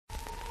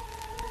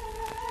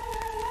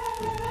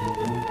You're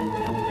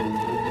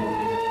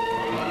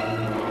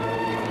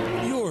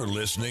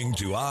listening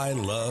to I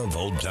Love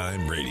Old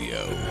Time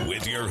Radio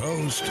with your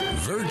host,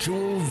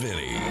 Virtual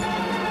Vinny.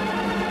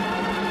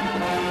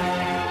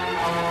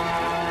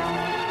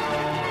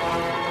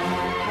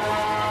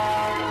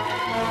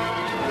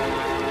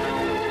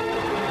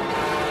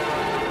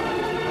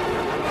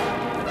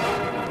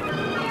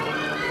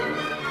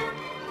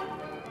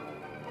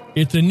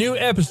 It's a new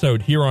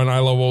episode here on I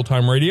Love Old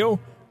Time Radio.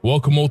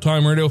 Welcome, Old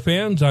Time Radio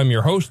fans. I'm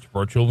your host,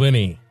 Virtual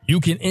Vinny. You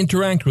can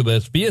interact with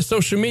us via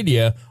social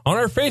media on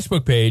our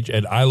Facebook page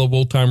at I Love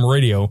Old Time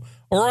Radio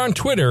or on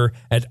Twitter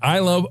at I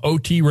Love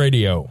OT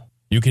Radio.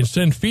 You can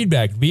send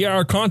feedback via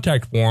our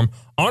contact form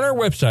on our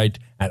website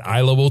at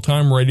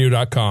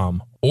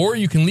iloveoldtimeradio.com, or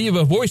you can leave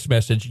a voice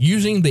message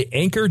using the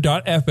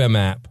Anchor.fm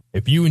app.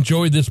 If you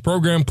enjoyed this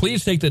program,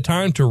 please take the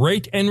time to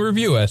rate and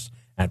review us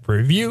at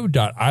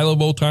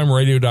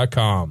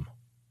review.iloveoldtimeradio.com.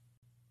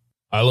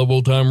 I Love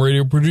Old Time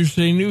Radio produces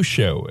a new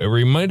show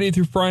every Monday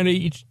through Friday,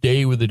 each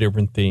day with a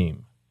different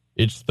theme.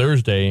 It's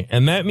Thursday,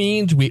 and that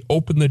means we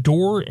open the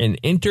door and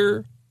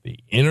enter the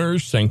inner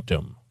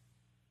sanctum.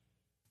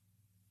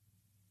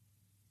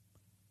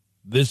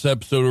 This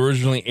episode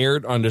originally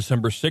aired on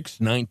December 6,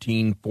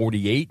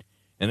 1948,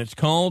 and it's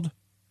called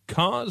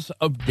Cause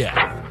of Death.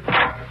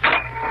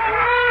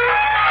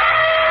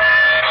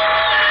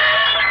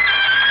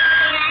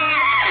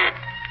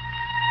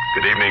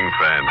 Good evening,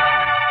 friends.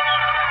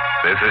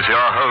 This is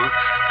your host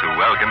to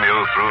welcome you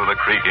through the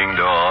creaking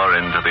door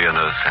into the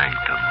inner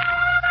sanctum.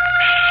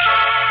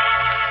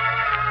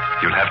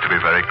 Shh. You'll have to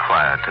be very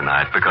quiet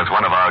tonight because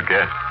one of our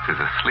guests is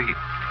asleep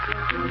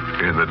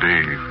in the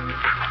deep.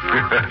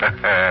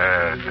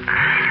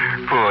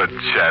 Poor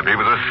chap. He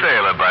was a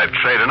sailor by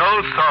trade, an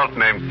old salt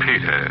named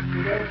Peter.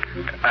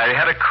 He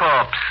had a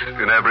corpse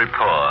in every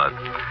port.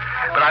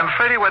 But I'm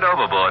afraid he went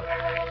overboard.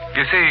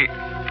 You see,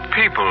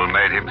 people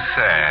made him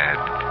sad,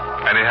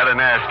 and he had a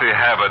nasty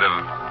habit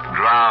of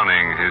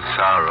drowning his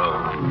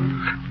sorrows.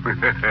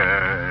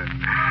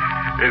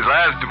 His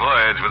last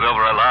voyage was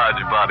over a large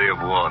body of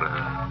water,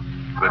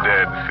 the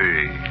Dead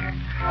Sea,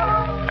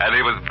 and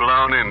he was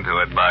blown into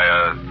it by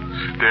a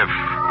stiff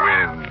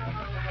wind.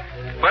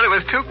 But it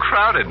was too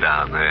crowded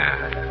down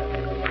there.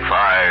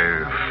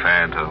 5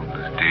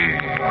 fathoms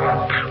deep.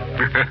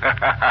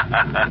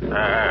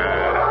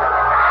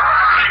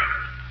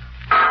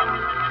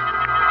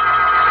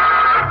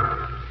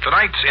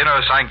 Tonight's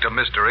Inner Sanctum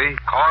Mystery,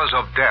 Cause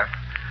of Death,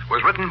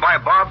 was written by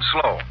Bob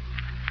Sloan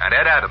and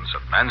Ed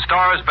Adamson and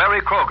stars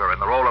Barry Kroger in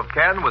the role of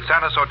Ken with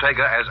Santos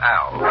Ortega as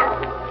Al.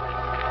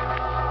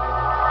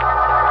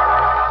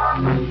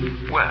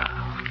 Well,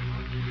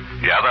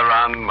 gather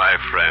round, my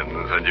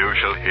friends, and you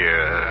shall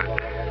hear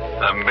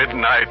the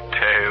midnight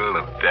tale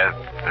of death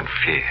and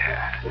fear.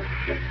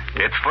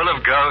 It's full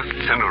of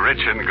ghosts and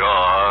rich in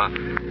gore,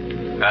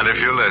 and if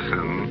you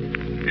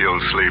listen,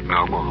 you'll sleep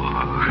no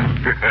more.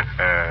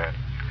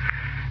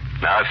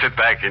 Now sit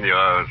back in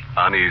your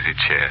uneasy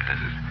chairs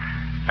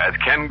as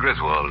Ken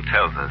Griswold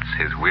tells us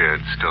his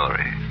weird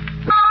story.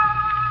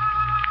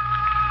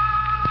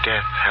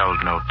 Death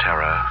held no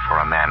terror for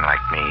a man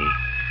like me.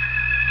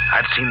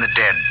 I'd seen the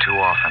dead too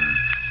often,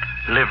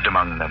 lived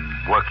among them,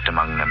 worked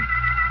among them.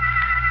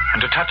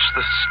 And to touch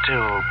the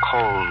still,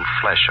 cold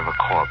flesh of a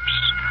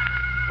corpse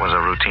was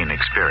a routine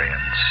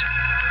experience.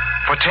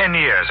 For 10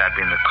 years, I'd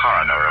been the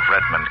coroner of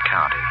Redmond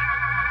County.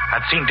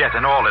 I'd seen death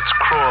in all its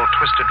cruel,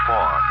 twisted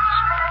forms.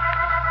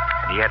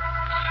 And yet,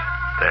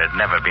 there had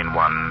never been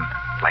one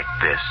like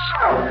this.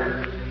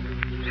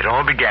 It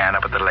all began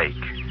up at the lake.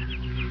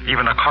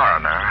 Even a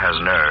coroner has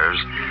nerves,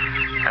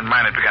 and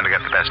mine had begun to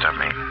get the best of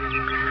me.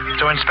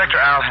 So Inspector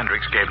Al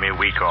Hendricks gave me a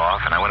week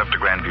off, and I went up to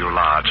Grandview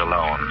Lodge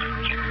alone.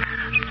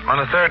 On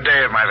the 3rd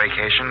day of my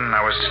vacation,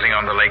 I was sitting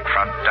on the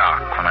lakefront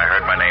dock when I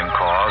heard my name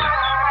called.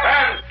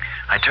 Ken!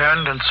 I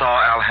turned and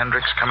saw Al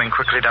Hendricks coming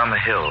quickly down the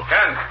hill.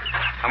 Ken,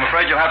 I'm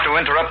afraid you'll have to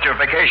interrupt your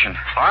vacation.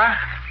 What?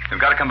 You've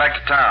got to come back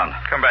to town.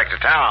 Come back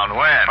to town?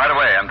 When? Right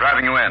away. I'm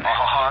driving you in.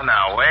 Oh,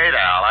 now, wait,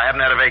 Al. I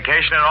haven't had a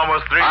vacation in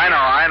almost 3 years.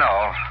 I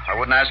know. I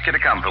wouldn't ask you to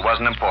come if it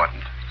wasn't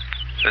important.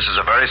 This is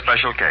a very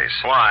special case.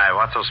 Why?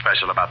 What's so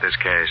special about this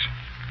case?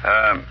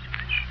 A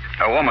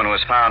woman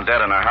was found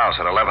dead in her house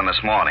at 11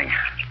 this morning.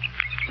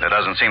 There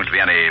doesn't seem to be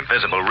any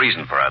visible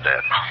reason for her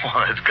death.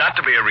 Well, it's got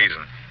to be a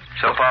reason.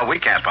 So far, we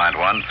can't find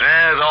one.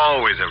 There's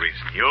always a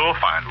reason. You'll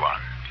find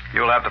one.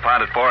 You'll have to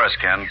find it for us,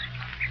 Ken.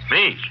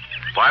 Me?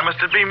 Why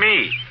must it be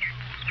me?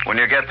 When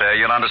you get there,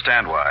 you'll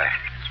understand why.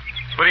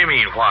 What do you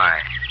mean,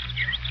 why?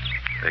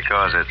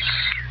 Because it's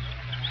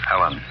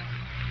Helen.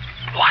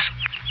 What?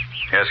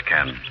 Yes,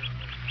 Ken.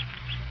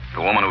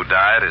 The woman who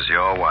died is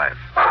your wife.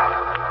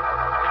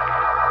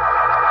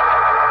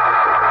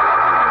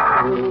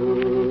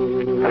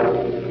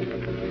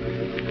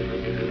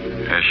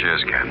 There she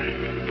is, Ken.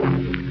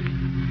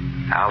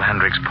 Al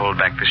Hendricks pulled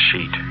back the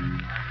sheet,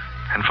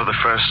 and for the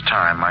first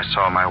time I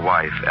saw my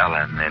wife,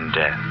 Ellen, in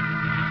death.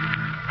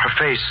 Her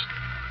face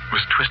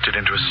was twisted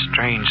into a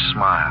strange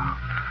smile,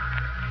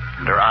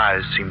 and her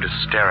eyes seemed to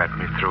stare at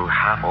me through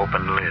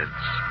half-open lids.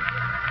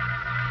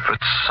 But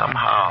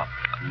somehow,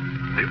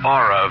 the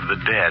aura of the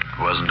dead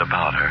wasn't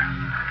about her.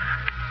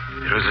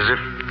 It was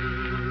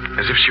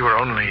as if she were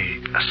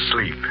only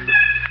asleep.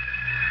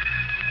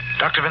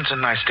 Dr. Vincent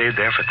and I stayed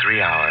there for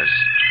 3 hours,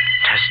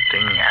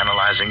 testing,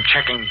 analyzing,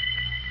 checking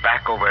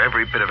back over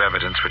every bit of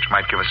evidence which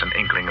might give us an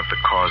inkling of the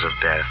cause of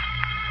death.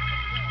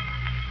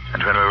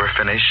 And when we were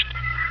finished,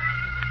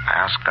 I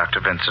asked Dr.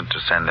 Vincent to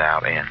send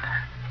Al in.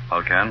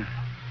 Well, Ken,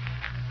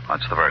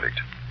 what's the verdict?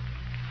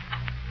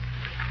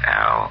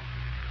 Al,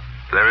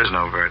 there is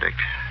no verdict.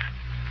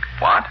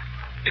 What?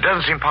 It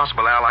doesn't seem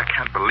possible, Al. I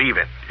can't believe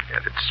it.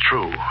 Yet it's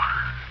true.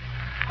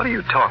 What are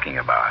you talking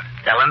about?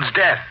 Ellen's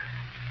death.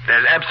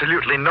 There's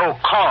absolutely no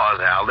cause,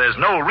 Al. There's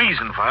no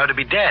reason for her to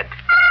be dead.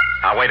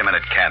 Now, wait a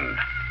minute, Ken.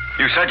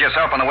 You said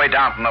yourself on the way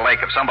down from the lake,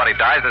 if somebody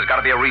dies, there's got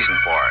to be a reason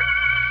for it.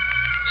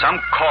 Some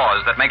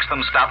cause that makes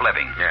them stop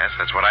living. Yes,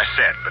 that's what I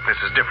said, but this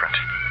is different.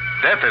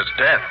 Death is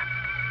death.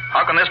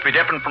 How can this be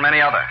different from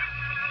any other?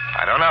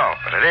 I don't know,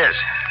 but it is.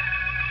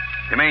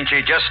 You mean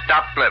she just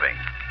stopped living,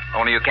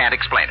 only you can't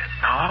explain it?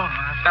 No,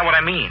 that's not what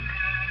I mean.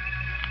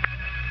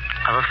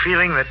 I have a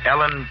feeling that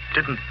Ellen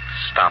didn't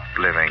stop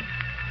living.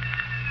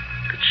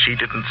 That she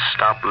didn't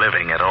stop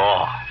living at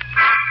all.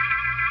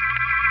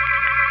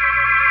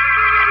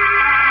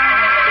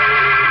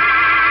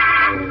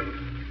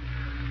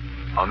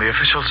 On the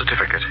official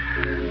certificate,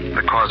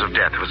 the cause of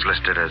death was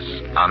listed as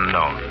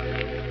unknown.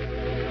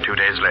 2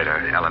 days later,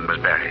 Ellen was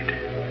buried.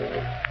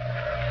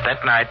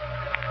 That night,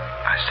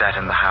 I sat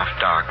in the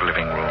half-dark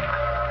living room.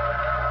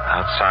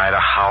 Outside, a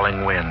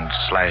howling wind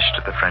slashed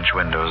at the French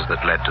windows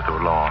that led to the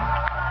lawn.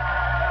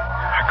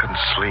 I couldn't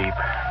sleep.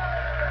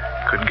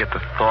 Couldn't get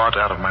the thought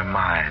out of my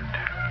mind.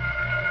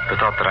 The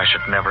thought that I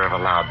should never have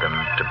allowed them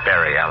to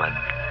bury Ellen.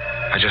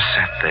 I just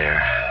sat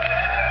there,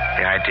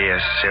 the idea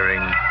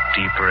searing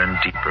deeper and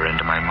deeper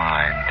into my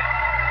mind.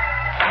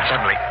 And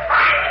suddenly,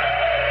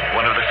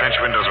 one of the French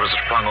windows was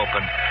flung open,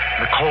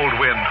 and the cold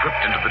wind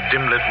whipped into the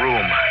dim-lit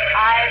room.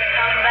 I've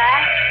come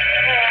back.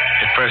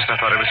 At first, I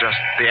thought it was just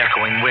the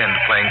echoing wind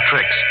playing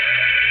tricks.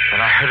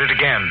 Then I heard it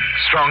again,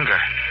 stronger.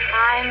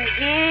 I'm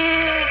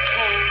here,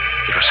 Ken.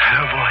 It was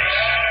her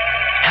voice.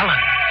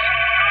 Ellen.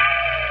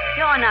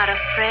 You're not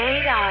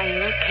afraid, are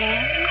you,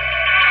 Ken?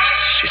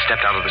 She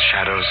stepped out of the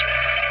shadows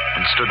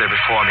and stood there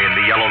before me in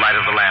the yellow light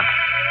of the lamp.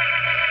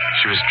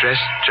 She was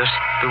dressed just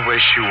the way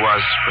she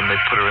was when they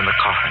put her in the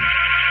coffin.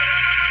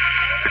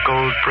 The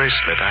gold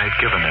bracelet I had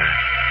given her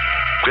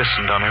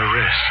glistened on her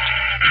wrist.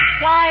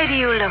 Why do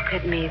you look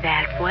at me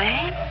that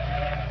way?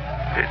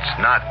 It's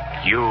not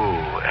you,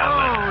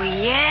 Ellen. Oh,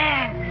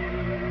 yes.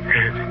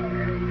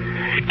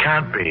 It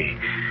can't be.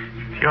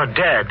 You're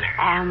dead.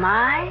 Am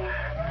I?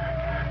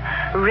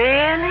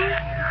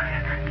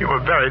 Really? You were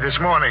buried this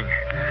morning.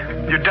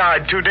 You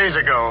died 2 days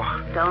ago.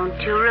 Don't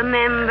you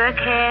remember,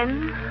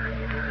 Ken?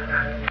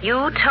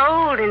 You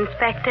told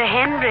Inspector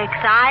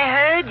Hendricks. I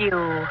heard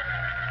you.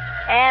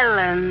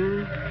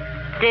 Ellen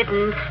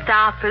didn't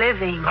stop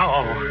living.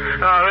 No,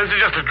 this is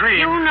just a dream.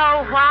 You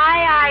know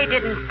why I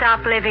didn't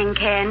stop living,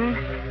 Ken?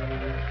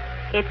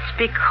 It's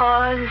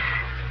because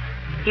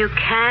you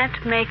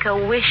can't make a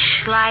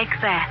wish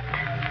like that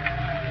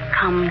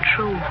come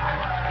true.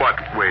 What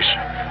wish?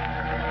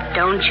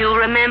 Don't you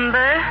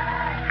remember?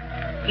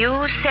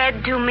 You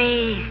said to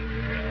me,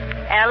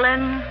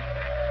 Ellen,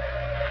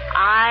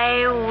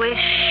 I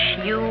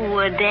wish you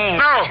were dead.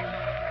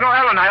 No,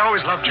 Ellen, I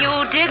always loved you.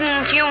 You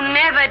didn't. You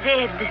never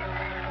did.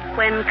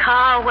 When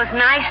Carl was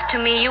nice to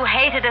me, you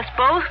hated us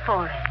both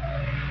for it.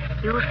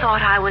 You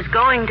thought I was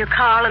going to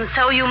Carl, and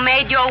so you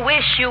made your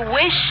wish. You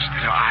wished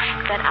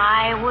that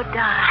I would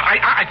die.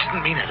 I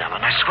didn't mean it,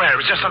 Ellen. I swear. It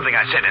was just something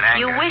I said in anger.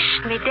 You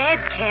wished me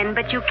dead, Ken,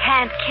 but you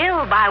can't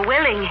kill by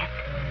willing it.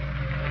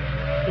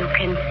 You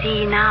can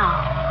see now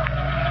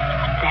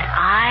that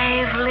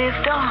I've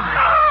lived on.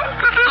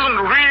 This isn't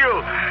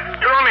real.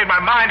 You're only in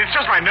my mind. It's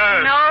just my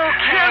nerves. No,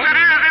 Ken. Yes, it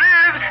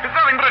is. It's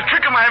nothing but a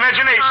trick of my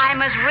imagination. I'm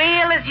as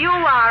real as you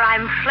are.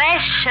 I'm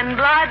flesh and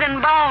blood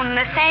and bone,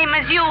 the same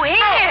as you.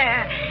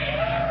 Here.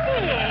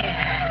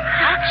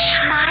 Touch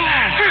my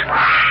hand.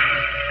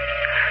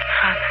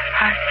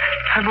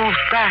 I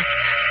moved back,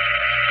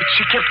 but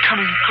she kept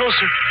coming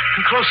closer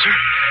and closer.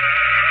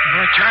 And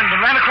I turned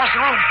and ran across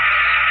the room.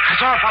 I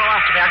saw her follow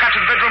after me. I got to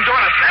the bedroom door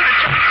and I slammed it.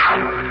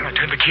 I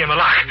turned the key in the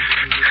lock.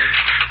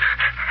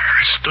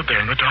 I stood there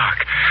in the dark,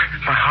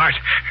 my heart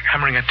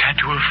hammering a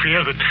tattoo of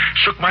fear that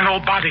shook my whole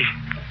body.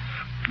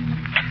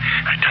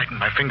 I tightened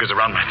my fingers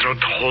around my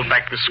throat to hold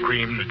back the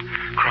scream that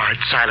cried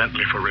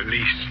silently for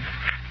release.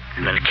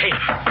 And then it came.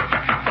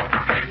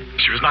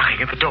 She was knocking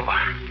at the door.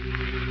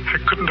 I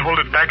couldn't hold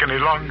it back any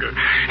longer.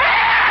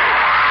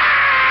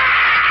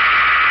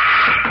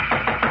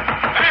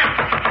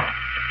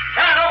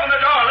 Can't open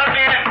the door. Let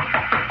me in.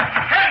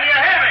 Ken, you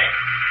hear me?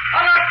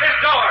 Unlock this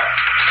door.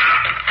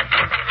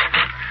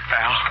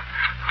 Al,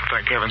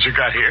 thank heavens you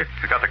got here.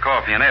 I got the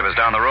call from your neighbors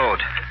down the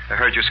road. I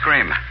heard you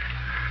scream.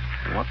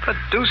 What the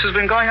deuce has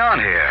been going on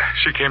here?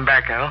 She came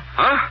back, Al.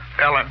 Huh?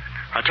 Ellen.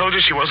 I told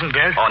you she wasn't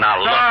dead. Oh, now,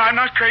 look. No, I'm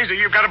not crazy.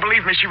 You've got to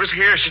believe me. She was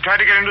here. She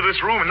tried to get into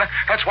this room, and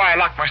that's why I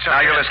locked myself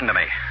Now, in. you listen to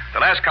me. The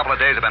last couple of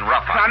days have been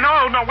rough on you.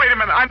 No, wait a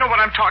minute. I know what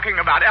I'm talking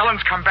about.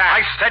 Ellen's come back.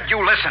 I said you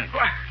listen.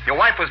 Your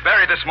wife was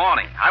buried this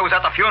morning. I was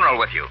at the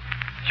funeral with you.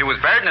 She was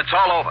buried, and it's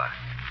all over.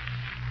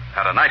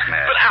 Had a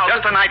nightmare. But, Al...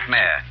 Just a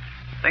nightmare.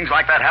 Things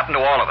like that happen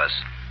to all of us.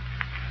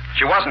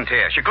 She wasn't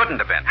here. She couldn't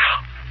have been.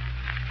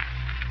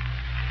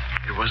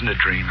 It wasn't a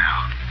dream,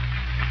 Al.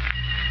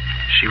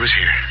 She was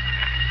here.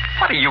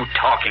 What are you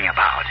talking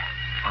about?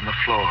 On the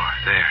floor,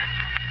 there.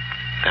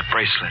 That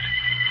bracelet.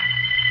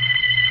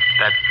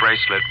 That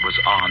bracelet was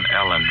on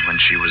Ellen when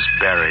she was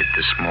buried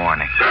this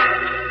morning.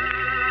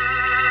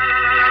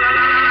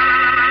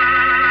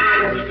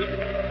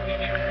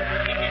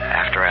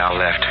 After Al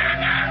left,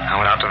 I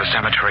went out to the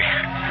cemetery.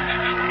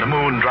 The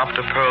moon dropped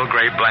a pearl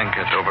gray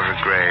blanket over her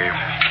grave.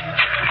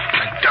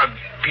 I dug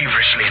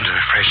feverishly into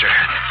the fresh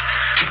earth.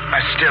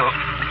 I still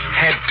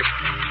had to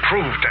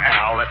prove to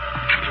Al that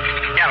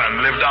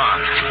Ellen lived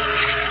on.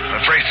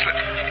 The bracelet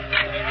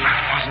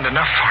wasn't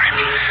enough for him.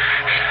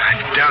 I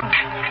dug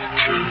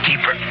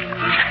deeper.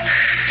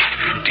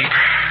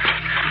 Deeper.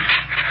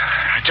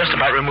 I just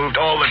about removed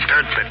all the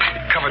dirt that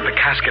covered the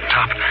casket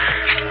top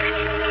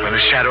when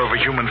the shadow of a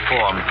human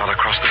form fell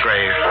across the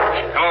grave.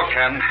 Hello,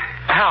 Ken.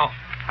 Al.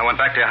 I went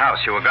back to your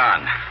house. You were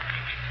gone.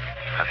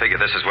 I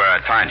figured this is where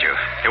I'd find you.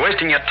 You're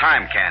wasting your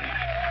time, Ken.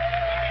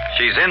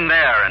 She's in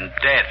there and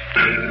dead.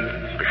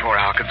 Before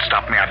Al could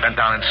stop me, I bent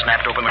down and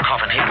snapped open the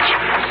coffin hinge.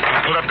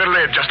 I pulled up the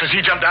lid just as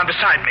he jumped down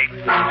beside me.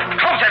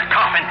 Close that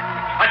coffin!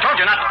 I told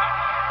you not to...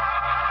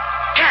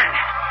 Ken!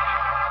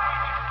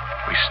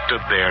 We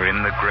stood there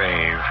in the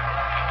grave,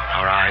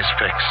 our eyes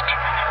fixed,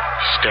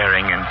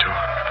 staring into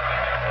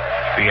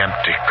the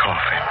empty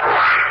coffin.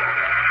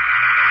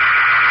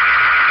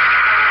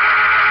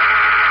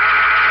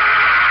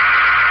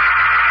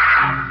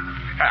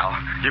 Al,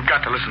 you've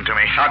got to listen to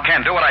me. Now,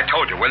 Ken, do what I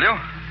told you, will you?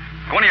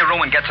 Go into your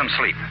room and get some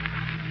sleep.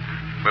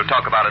 We'll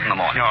talk about it in the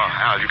morning. No,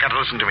 Al, you've got to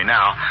listen to me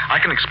now.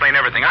 I can explain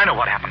everything. I know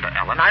what happened to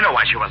Ellen. I know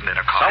why she wasn't in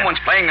her coffin. Someone's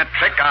playing a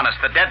trick on us.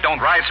 The dead don't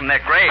rise from their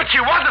graves. But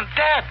she wasn't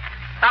dead.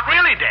 Not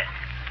really dead.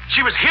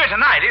 She was here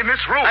tonight in this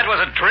room. That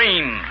was a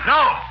dream.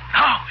 No.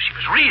 She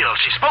was real.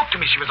 She spoke to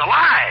me. She was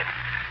alive.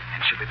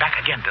 And she'll be back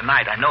again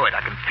tonight. I know it.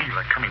 I can feel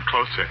her coming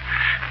closer.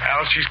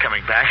 Al, she's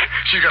coming back.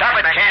 She's going to Stop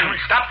it, back. Ken.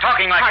 Stop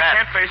talking like that.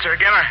 I can't face her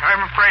again.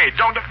 I'm afraid.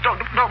 Don't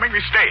make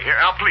me stay here,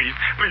 Al. Please,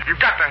 you've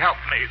got to help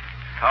me.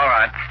 All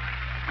right.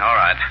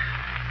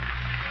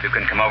 You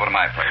can come over to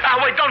my place.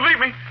 Al, wait, don't leave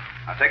me.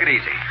 Now, take it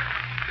easy.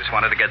 Just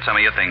wanted to get some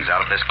of your things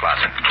out of this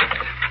closet.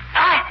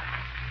 Al!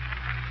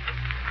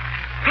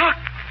 Look!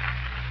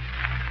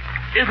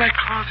 In that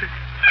closet.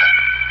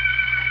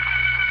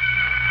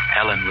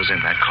 Ellen was in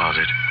that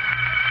closet.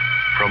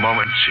 For a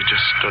moment, she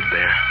just stood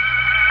there,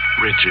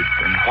 rigid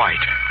and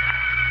white,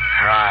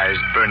 her eyes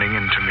burning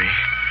into me,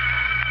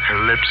 her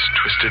lips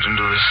twisted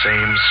into the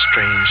same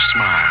strange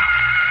smile.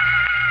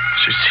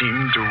 She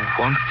seemed to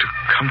want to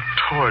come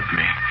toward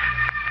me,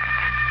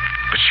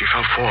 but she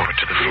fell forward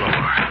to the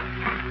floor.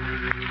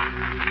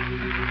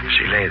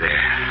 She lay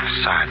there,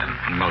 silent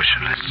and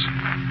motionless.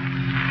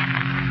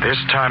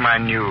 This time I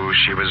knew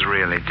she was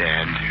really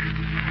dead.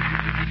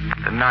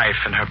 The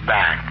knife in her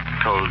back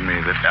told me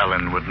that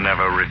Ellen would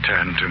never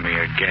return to me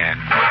again.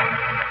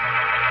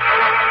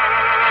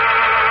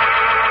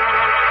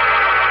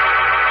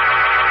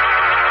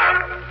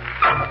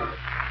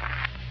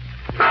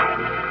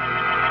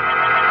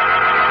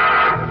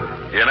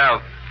 You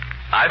know,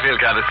 I feel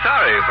kind of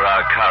sorry for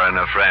our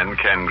coroner friend,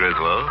 Ken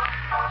Griswold.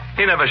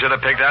 He never should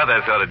have picked out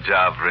that sort of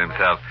job for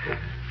himself.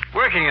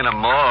 Working in a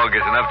morgue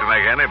is enough to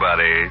make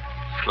anybody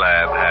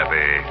slab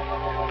happy.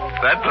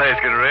 That place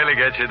can really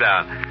get you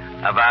down.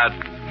 About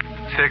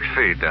 6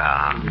 feet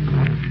down.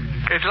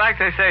 It's like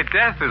they say,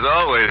 death is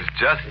always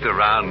just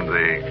around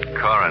the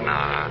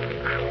corner.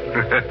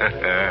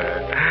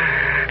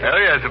 Oh,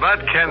 yes, about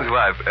Ken's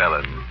wife,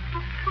 Ellen.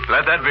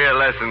 Let that be a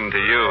lesson to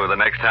you the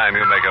next time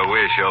you make a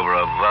wish over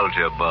a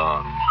vulture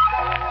bone.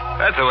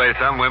 That's the way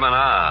some women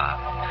are.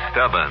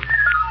 Stubborn.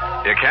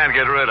 You can't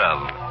get rid of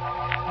them.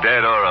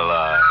 Dead or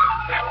alive.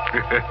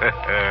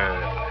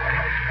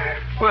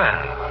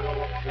 Well,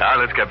 now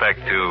let's get back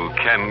to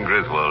Ken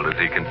Griswold as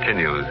he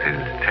continues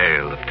his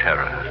tale of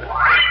terror.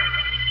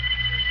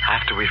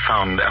 After we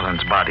found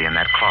Ellen's body in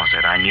that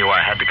closet, I knew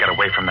I had to get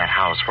away from that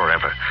house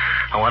forever.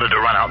 I wanted to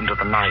run out into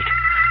the night,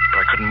 but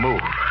I couldn't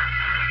move.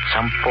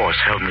 Some force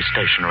held me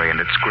stationary in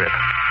its grip.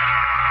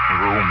 The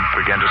room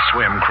began to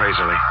swim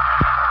crazily.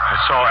 I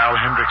saw Al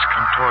Hendricks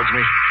come towards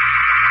me,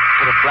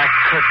 but a black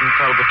curtain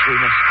fell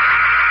between us,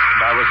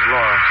 and I was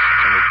lost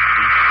in its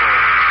deep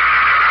folds.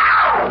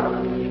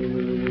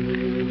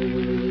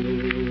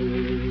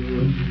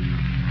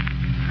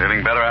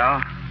 Feeling better,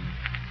 Al?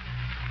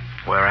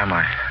 Where am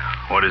I?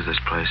 What is this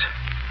place?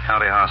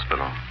 County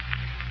Hospital.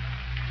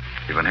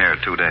 You've been here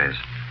 2 days.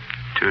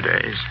 2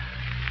 days?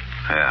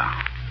 Yeah.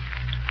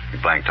 You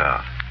blanked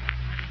out.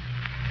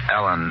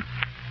 Ellen,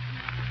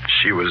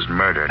 she was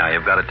murdered. Now,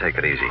 you've got to take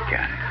it easy,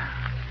 Ken.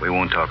 We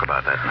won't talk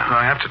about that now.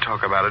 I have to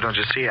talk about it, don't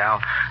you see,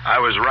 Al? I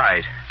was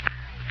right.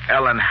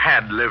 Ellen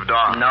had lived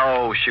on.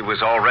 No, she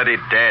was already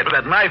dead. But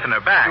that knife in her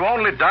back. You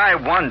only die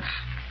once.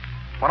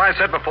 What I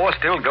said before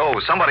still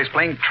goes. Somebody's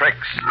playing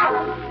tricks.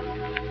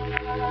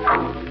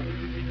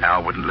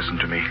 Al wouldn't listen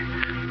to me.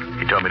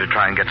 He told me to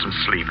try and get some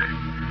sleep.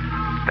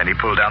 Then he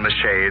pulled down the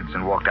shades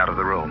and walked out of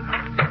the room.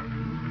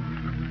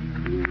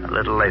 A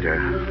little later,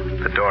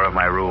 the door of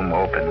my room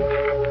opened.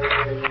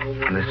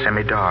 In the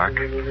semi-dark,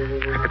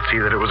 I could see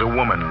that it was a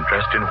woman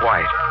dressed in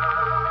white.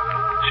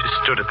 She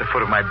stood at the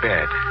foot of my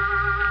bed.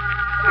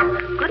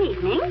 Good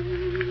evening.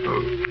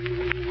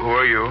 Who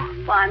are you?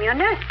 Well, I'm your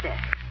nurse, sir.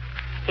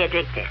 Here,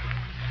 drink this.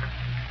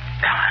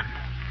 Ellen.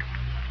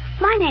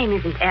 My name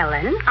isn't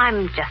Ellen.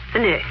 I'm just the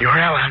nurse. You're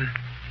Ellen.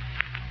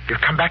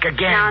 You've come back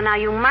again. Now,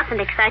 you mustn't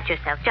excite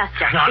yourself. Just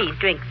No. please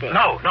drink this.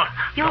 No.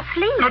 You'll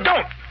sleep. No,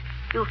 don't.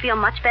 You'll feel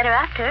much better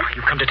after.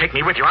 You've come to take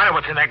me with you. I know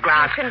what's in that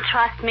glass. You can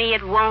trust me.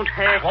 It won't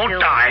hurt I won't you.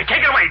 die.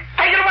 Take it away.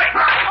 Take it away.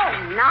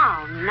 Oh,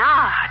 no.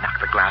 I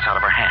knocked the glass out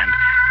of her hand,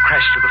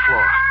 crashed to the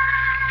floor.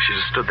 She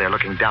just stood there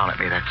looking down at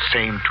me, that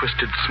same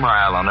twisted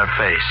smile on her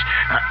face.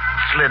 I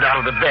slid out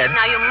of the bed.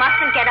 Now, you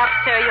mustn't get up,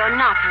 sir. You're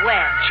not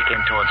well. She came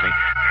towards me,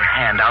 her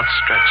hand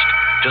outstretched,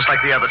 just like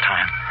the other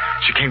time.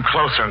 She came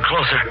closer and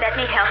closer. Let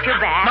me help you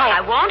back. No. I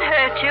won't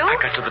hurt you. I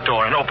got to the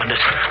door and opened it.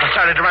 I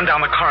started to run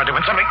down the corridor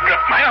when something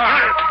gripped my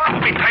arm.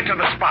 Pulled me tight to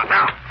the spot.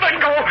 Now, let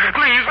go.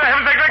 Please, for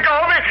heaven's sake, let go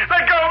of me.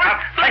 Let go of me.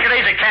 Take it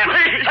easy, Ken.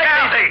 Please, Take it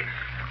easy.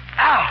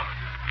 Ow.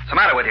 What's the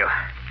matter with you?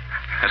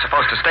 You're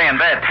supposed to stay in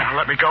bed. Now,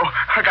 let me go.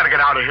 I got to get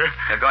out of here.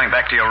 You're going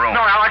back to your room.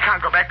 No, Al, I can't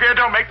go back there.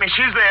 Don't make me.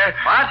 She's there.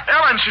 What?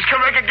 Ellen, she's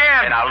come back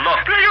again. Hey, now,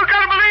 look. You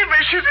gotta believe me.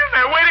 She's in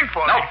there waiting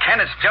for me. No, Ken,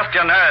 it's just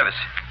your nerves.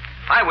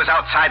 I was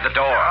outside the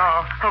door.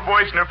 Oh, her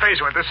voice and her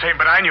face weren't the same,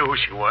 but I knew who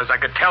she was. I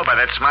could tell by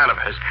that smile of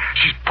hers.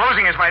 She's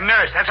posing as my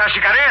nurse. That's how she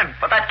got in.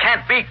 But that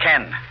can't be,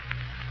 Ken.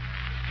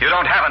 You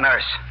don't have a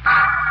nurse.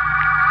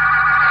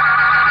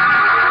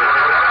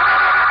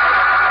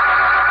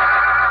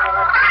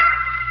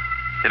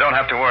 You don't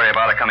have to worry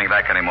about her coming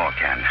back anymore,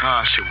 Ken.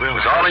 Oh, she will.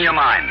 It was all in your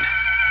mind.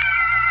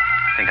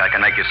 I think I can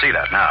make you see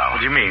that now. What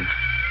do you mean?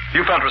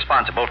 You felt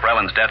responsible for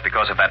Ellen's death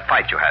because of that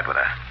fight you had with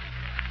her.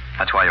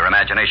 That's why your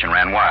imagination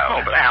ran wild.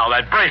 Oh, but Al,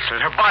 that bracelet,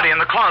 her body in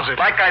the closet.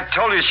 Like I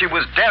told you, she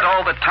was dead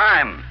all the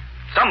time.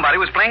 Somebody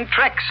was playing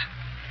tricks.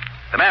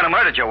 The man who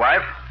murdered your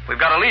wife, we've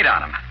got a lead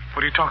on him.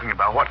 What are you talking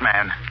about? What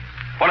man?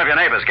 One of your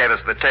neighbors gave us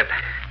the tip.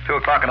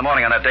 2:00 in the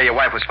morning on that day your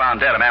wife was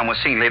found dead, a man was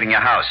seen leaving your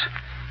house.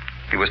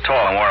 He was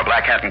tall and wore a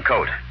black hat and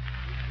coat.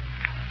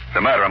 The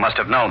murderer must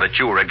have known that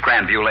you were at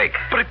Grandview Lake.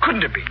 But it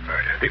couldn't have been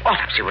murder. The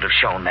autopsy would have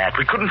shown that.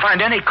 We couldn't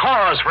find any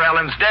cause for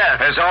Ellen's death.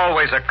 There's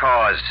always a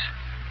cause.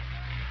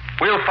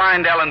 We'll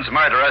find Ellen's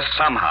murderer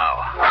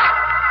somehow.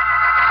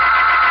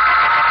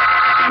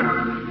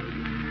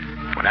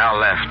 When Al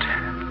left,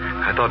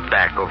 I thought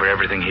back over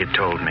everything he'd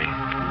told me.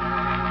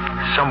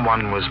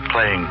 Someone was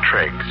playing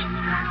tricks.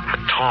 A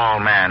tall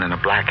man in a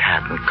black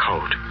hat and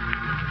coat.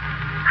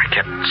 I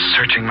kept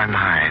searching my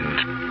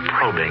mind,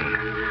 probing.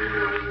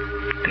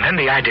 And then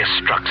the idea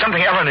struck.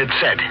 Something Ellen had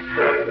said. When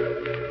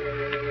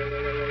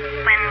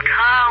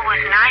Carl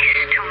was nice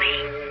to me,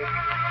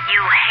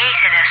 you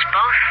hated us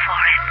both for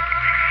it.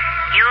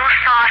 You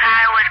thought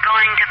I was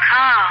going to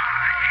call,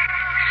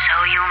 so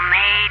you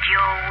made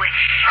your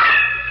wish.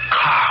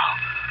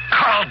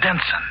 Carl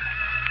Denson.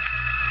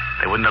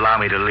 They wouldn't allow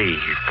me to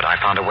leave, but I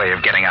found a way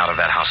of getting out of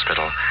that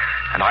hospital.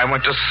 And I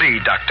went to see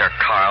Dr.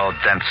 Carl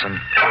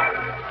Denson.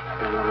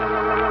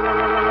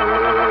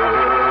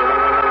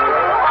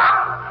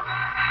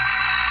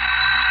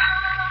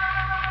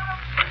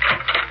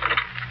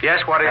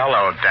 Yes, what is...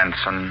 Hello,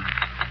 Denson.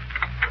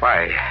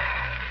 Why,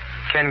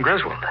 Ken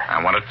Griswold.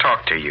 I want to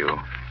talk to you.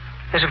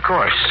 Yes, of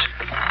course.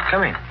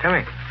 Come in.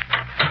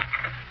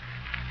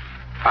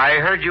 I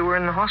heard you were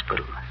in the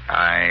hospital.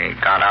 I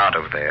got out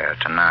of there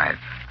tonight.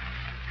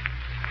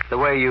 The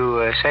way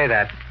you say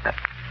that...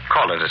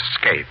 Call it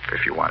escape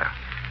if you want to.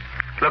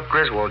 Look,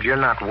 Griswold, you're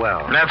not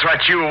well. And that's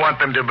what you want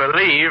them to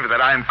believe,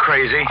 that I'm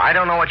crazy. I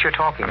don't know what you're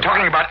talking I'm about.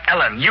 talking about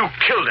Ellen. You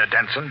killed her,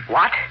 Denson.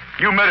 What?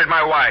 You murdered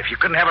my wife. You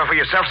couldn't have her for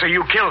yourself, so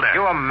you killed her.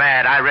 You're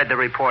mad. I read the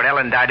report.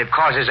 Ellen died of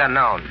causes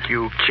unknown.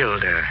 You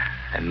killed her.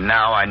 And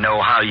now I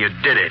know how you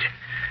did it.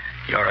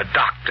 You're a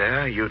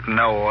doctor. You'd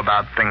know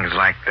about things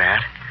like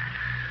that.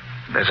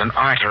 There's an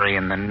artery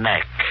in the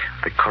neck,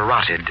 the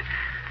carotid.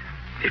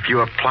 If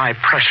you apply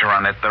pressure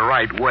on it the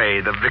right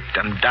way, the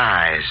victim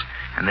dies.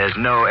 And there's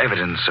no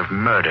evidence of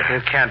murder.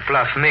 You can't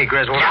bluff me,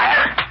 Griswold.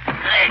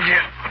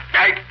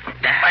 I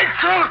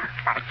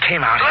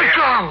came out here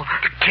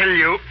to kill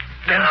you,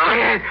 then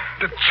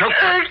to choke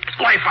the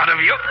life out of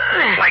you,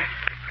 like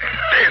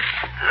this.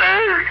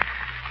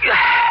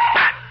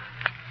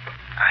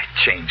 I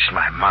changed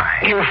my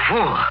mind. You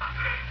fool.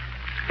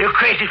 You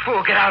crazy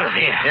fool, get out of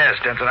here. Yes,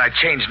 Denton, I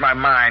changed my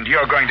mind.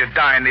 You're going to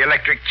die in the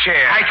electric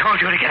chair. I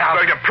told you to get out.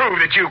 I'm going to prove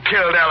that you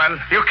killed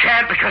Ellen. You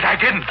can't because I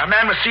didn't. A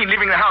man was seen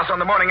leaving the house on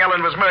the morning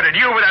Ellen was murdered.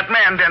 You were that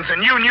man, Denson.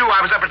 You knew I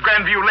was up at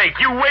Grandview Lake.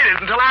 You waited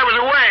until I was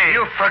away.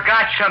 You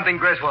forgot something,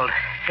 Griswold.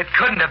 It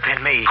couldn't have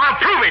been me. I'll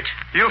prove it.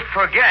 You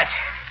forget.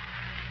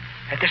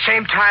 At the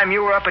same time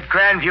you were up at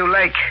Grandview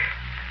Lake,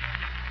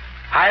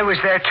 I was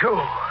there, too.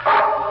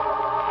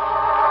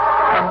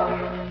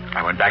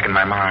 I went back in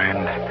my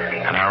mind,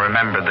 and I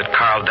remembered that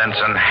Carl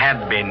Denson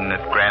had been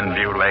at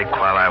Grandview Lake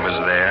while I was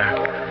there.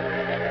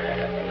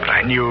 But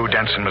I knew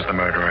Denson was the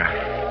murderer.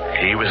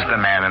 He was the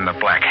man in the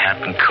black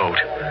hat and coat.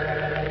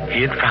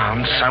 He had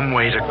found some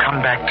way to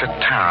come back to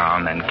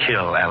town and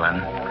kill Ellen.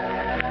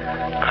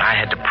 But I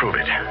had to prove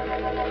it.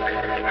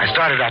 I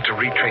started out to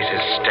retrace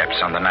his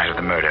steps on the night of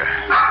the murder.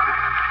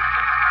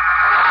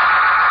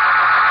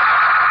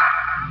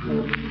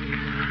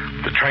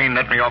 The train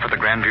let me off at the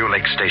Grandview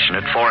Lake station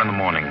at 4 a.m.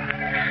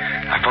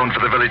 I phoned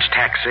for the village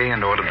taxi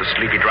and ordered the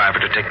sleepy driver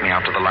to take me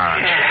out to the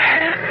lodge.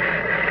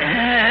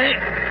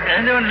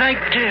 I don't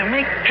like to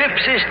make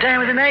trips this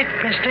time of the night,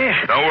 mister.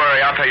 Don't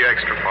worry, I'll pay you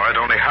extra for it.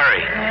 Only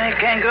hurry. I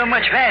can't go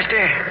much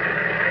faster.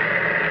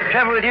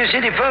 Trouble with you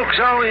city folks,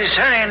 always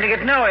hurrying to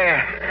get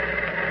nowhere.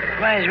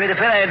 Reminds me of the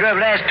fella I drove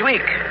last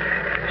week.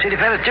 City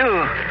fella,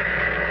 too.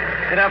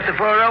 Got off the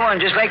 401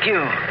 just like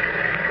you.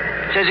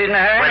 Says he's in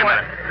a hurry. Wait a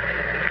minute.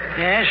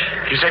 Yes?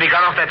 You said he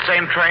got off that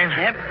same train?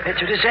 Yep, that's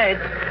what I said.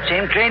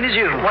 Same train as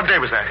you. What day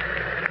was that?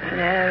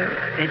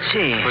 Let's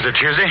see. Was it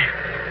Tuesday?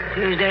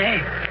 Tuesday?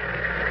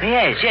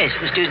 Yes, it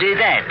was Tuesday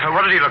that.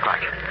 What did he look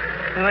like?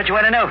 What you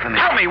want to know from me?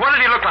 Tell me, what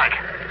did he look like?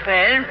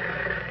 Well,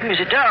 he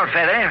was a tall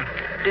fella.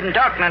 Didn't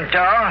talk none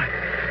tall.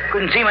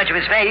 Couldn't see much of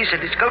his face,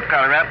 had his coat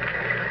collar up.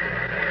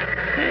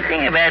 The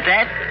thing about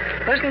that,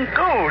 wasn't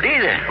cold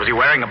either. Was he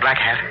wearing a black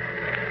hat?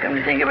 Come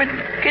to think of it,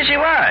 guess he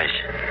was.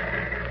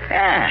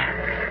 Yeah.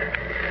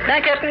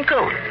 Black hat and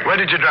coat. Where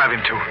did you drive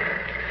him to?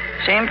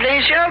 Same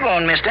place you're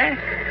going, mister.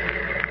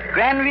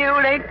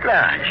 Grandview Lake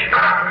Lodge.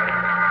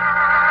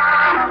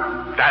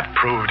 That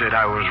proved it.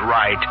 I was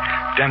right.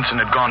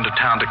 Denson had gone to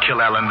town to kill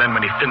Ellen. Then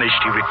when he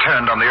finished, he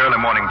returned on the early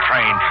morning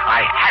train.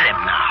 I had him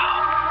now.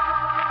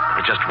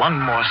 There was just one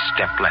more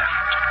step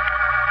left.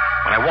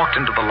 When I walked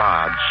into the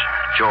lodge,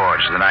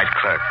 George, the night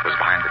clerk, was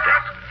behind the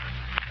desk.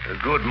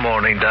 Good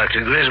morning,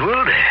 Dr.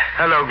 Griswold.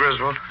 Hello,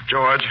 Griswold.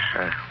 George.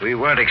 We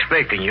weren't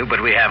expecting you,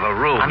 but we have a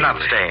room. I'm not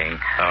staying.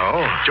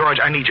 Oh? George,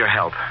 I need your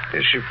help.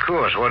 Yes, of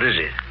course. What is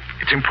it?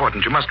 It's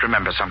important. You must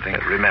remember something.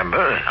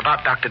 Remember?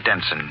 About Dr.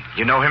 Denson.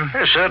 You know him?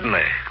 Yes,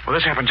 certainly. Well,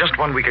 this happened just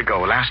 1 week ago,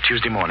 last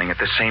Tuesday morning at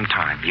the same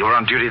time. You were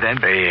on duty then?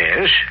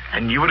 Yes.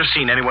 And you would have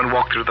seen anyone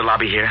walk through the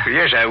lobby here?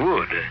 Yes, I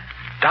would.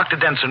 Dr.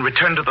 Denson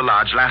returned to the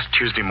lodge last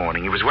Tuesday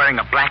morning. He was wearing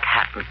a black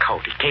hat and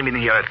coat. He came in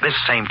here at this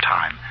same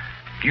time.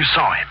 You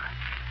saw him.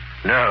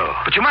 No.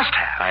 But you must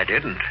have. I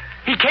didn't.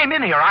 He came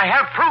in here. I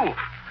have proof.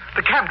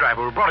 The cab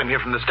driver who brought him here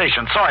from the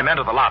station saw him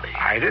enter the lobby.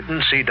 I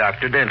didn't see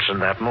Dr. Denson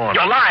that morning.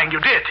 You're lying. You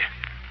did.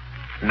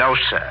 No,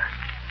 sir.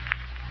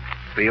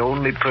 The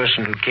only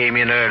person who came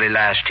in early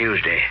last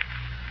Tuesday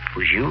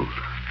was you.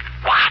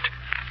 What?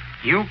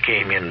 You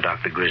came in,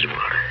 Dr. Griswold.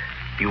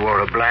 You wore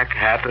a black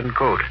hat and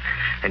coat,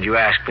 and you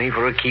asked me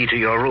for a key to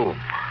your room.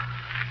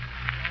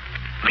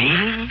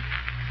 Me?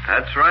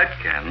 That's right,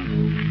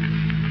 Ken.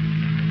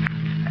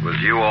 It was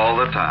you all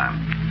the time.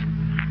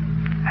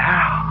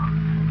 How?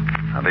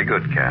 Now be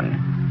good, Ken.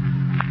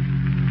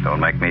 Don't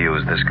make me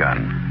use this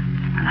gun.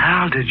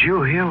 How did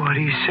you hear what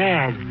he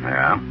said?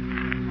 Yeah?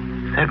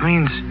 That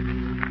means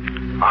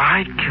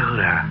I killed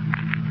her.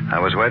 I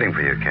was waiting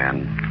for you,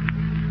 Ken.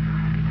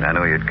 I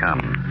knew you'd come.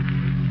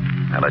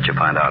 I'll let you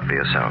find out for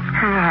yourself.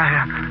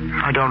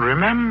 I don't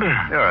remember.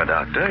 You're a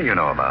doctor. You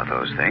know about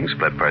those things,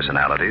 split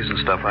personalities and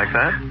stuff like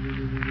that.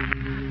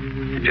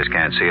 You just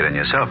can't see it in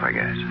yourself, I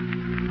guess.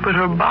 But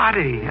her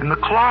body in the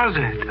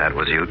closet. That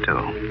was you,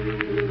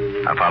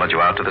 too. I followed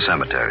you out to the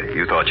cemetery.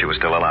 You thought she was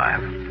still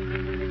alive.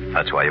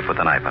 That's why you put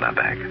the knife in her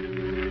back.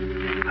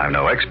 I'm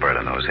no expert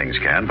in those things,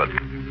 Ken, but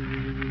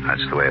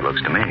that's the way it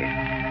looks to me.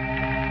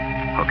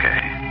 Okay.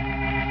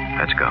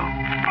 Let's go.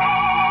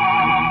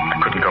 I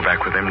couldn't go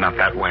back with him, not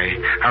that way.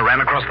 I ran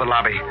across the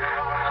lobby.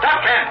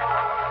 Stop, Ken!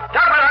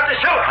 Stop, I'll have to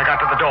shoot! I got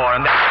to the door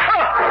and then...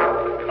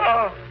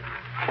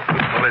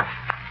 Well, it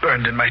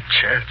burned in my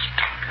chest.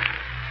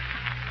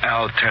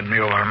 Al turned me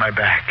over on my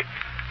back.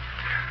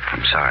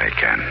 I'm sorry,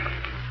 Ken.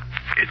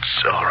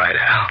 It's all right,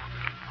 Al.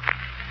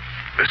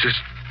 This is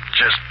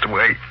just the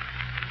way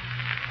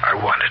I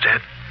wanted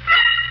it.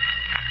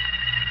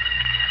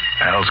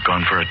 Al's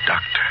gone for a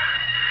doctor.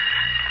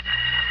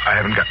 I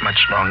haven't got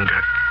much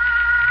longer.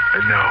 I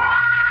know.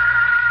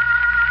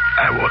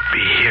 I won't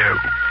be here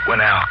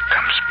when Al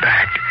comes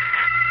back.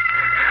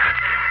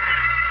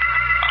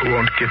 I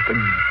won't give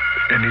them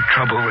any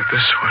trouble with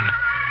this one.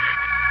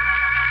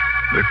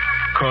 The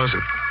cause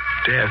of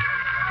death.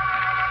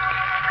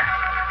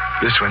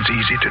 This one's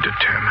easy to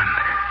determine.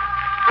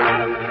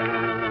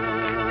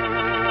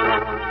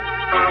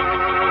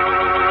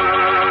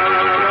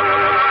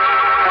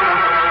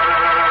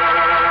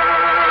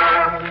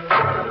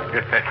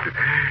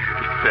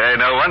 Say,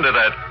 no wonder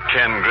that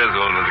Ken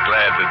Griswold was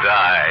glad to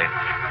die.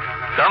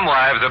 Some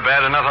wives are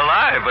bad enough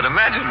alive, but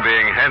imagine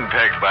being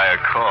henpecked by a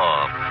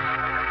corpse.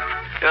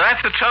 Yeah, that's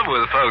the trouble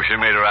with folks you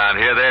meet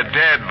around here. They're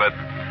dead, but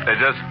they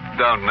just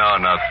don't know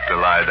enough to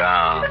lie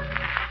down.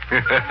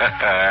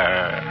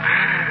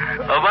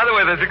 Oh, by the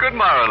way, there's a good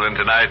moral in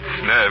tonight's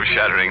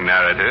nerve-shattering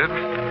narrative.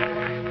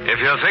 If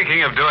you're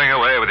thinking of doing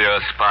away with your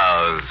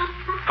spouse,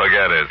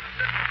 forget it.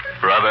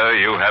 Brother,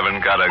 you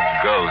haven't got a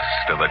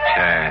ghost of a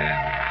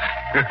chance.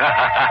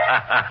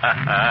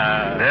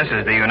 This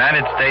is the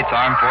United States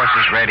Armed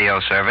Forces Radio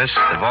Service,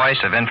 the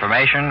voice of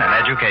information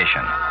and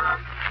education.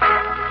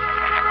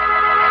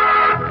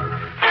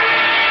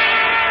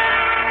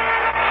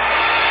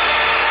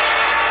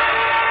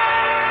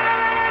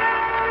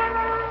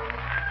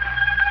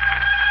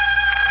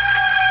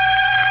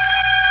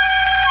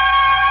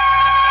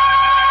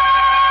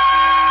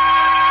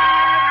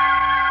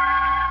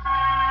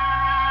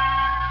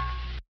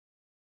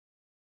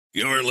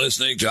 You're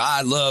listening to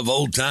I Love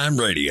Old Time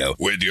Radio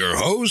with your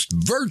host,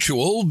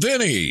 Virtual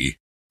Vinny.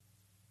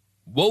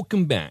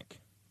 Welcome back.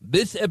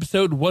 This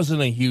episode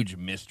wasn't a huge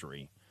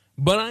mystery,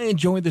 but I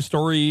enjoyed the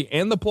story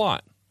and the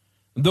plot.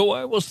 Though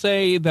I will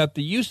say that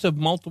the use of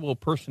multiple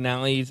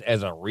personalities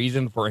as a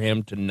reason for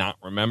him to not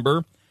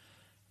remember,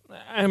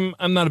 I'm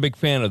not a big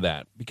fan of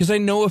that, because I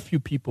know a few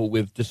people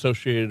with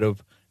dissociative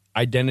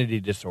identity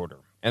disorder,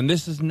 and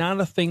this is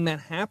not a thing that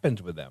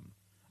happens with them.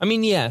 I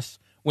mean, yes,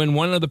 when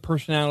one of the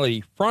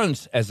personality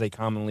fronts, as they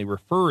commonly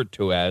refer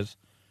to as,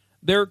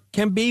 there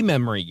can be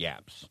memory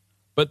gaps.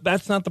 But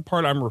that's not the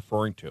part I'm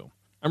referring to.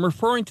 I'm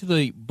referring to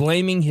the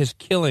blaming his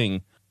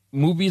killing.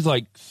 Movies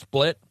like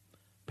Split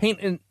paint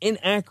an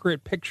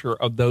inaccurate picture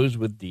of those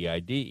with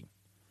DID.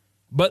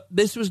 But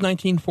this was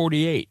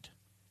 1948.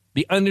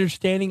 The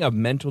understanding of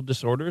mental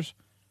disorders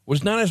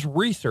was not as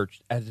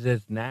researched as it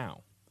is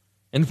now.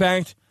 In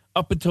fact,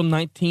 up until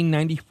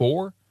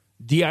 1994,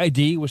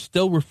 DID was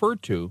still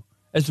referred to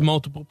as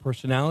multiple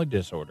personality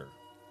disorder.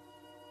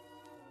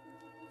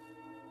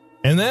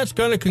 And that's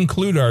going to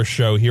conclude our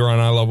show here on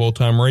I Love Old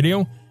Time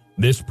Radio.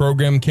 This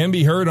program can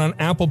be heard on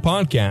Apple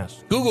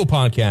Podcasts, Google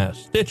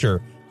Podcasts,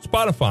 Stitcher,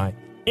 Spotify,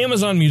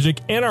 Amazon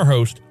Music, and our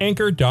host,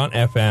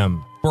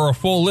 Anchor.fm. For a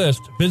full list,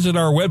 visit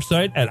our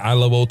website at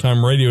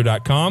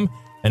iloveoldtimeradio.com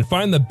and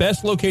find the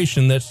best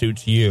location that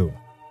suits you.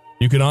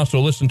 You can also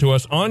listen to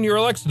us on your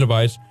Alexa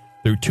device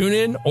through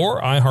TuneIn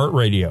or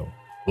iHeartRadio.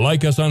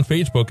 Like us on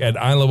Facebook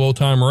at I Love Old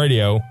Time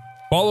Radio.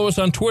 Follow us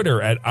on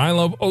Twitter at I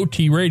Love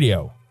OT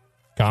Radio.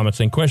 Comments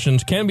and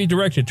questions can be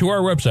directed to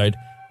our website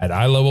at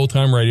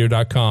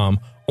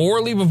iloveoldtimeradio.com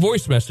or leave a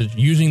voice message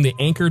using the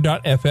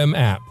Anchor.fm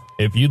app.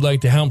 If you'd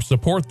like to help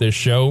support this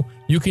show,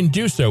 you can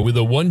do so with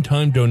a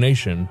one-time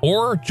donation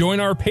or join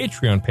our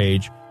Patreon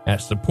page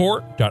at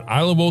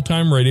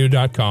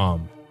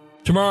support.iloveoldtimeradio.com.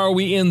 Tomorrow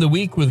we end the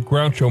week with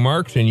Groucho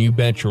Marx and You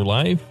Bet Your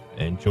Life.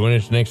 And join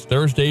us next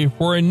Thursday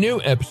for a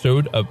new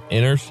episode of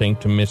Inner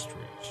Sanctum Mysteries.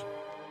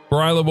 For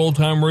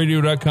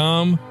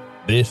iloveoldtimeradio.com,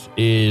 this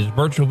is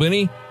Virtual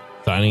Vinny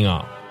signing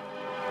off.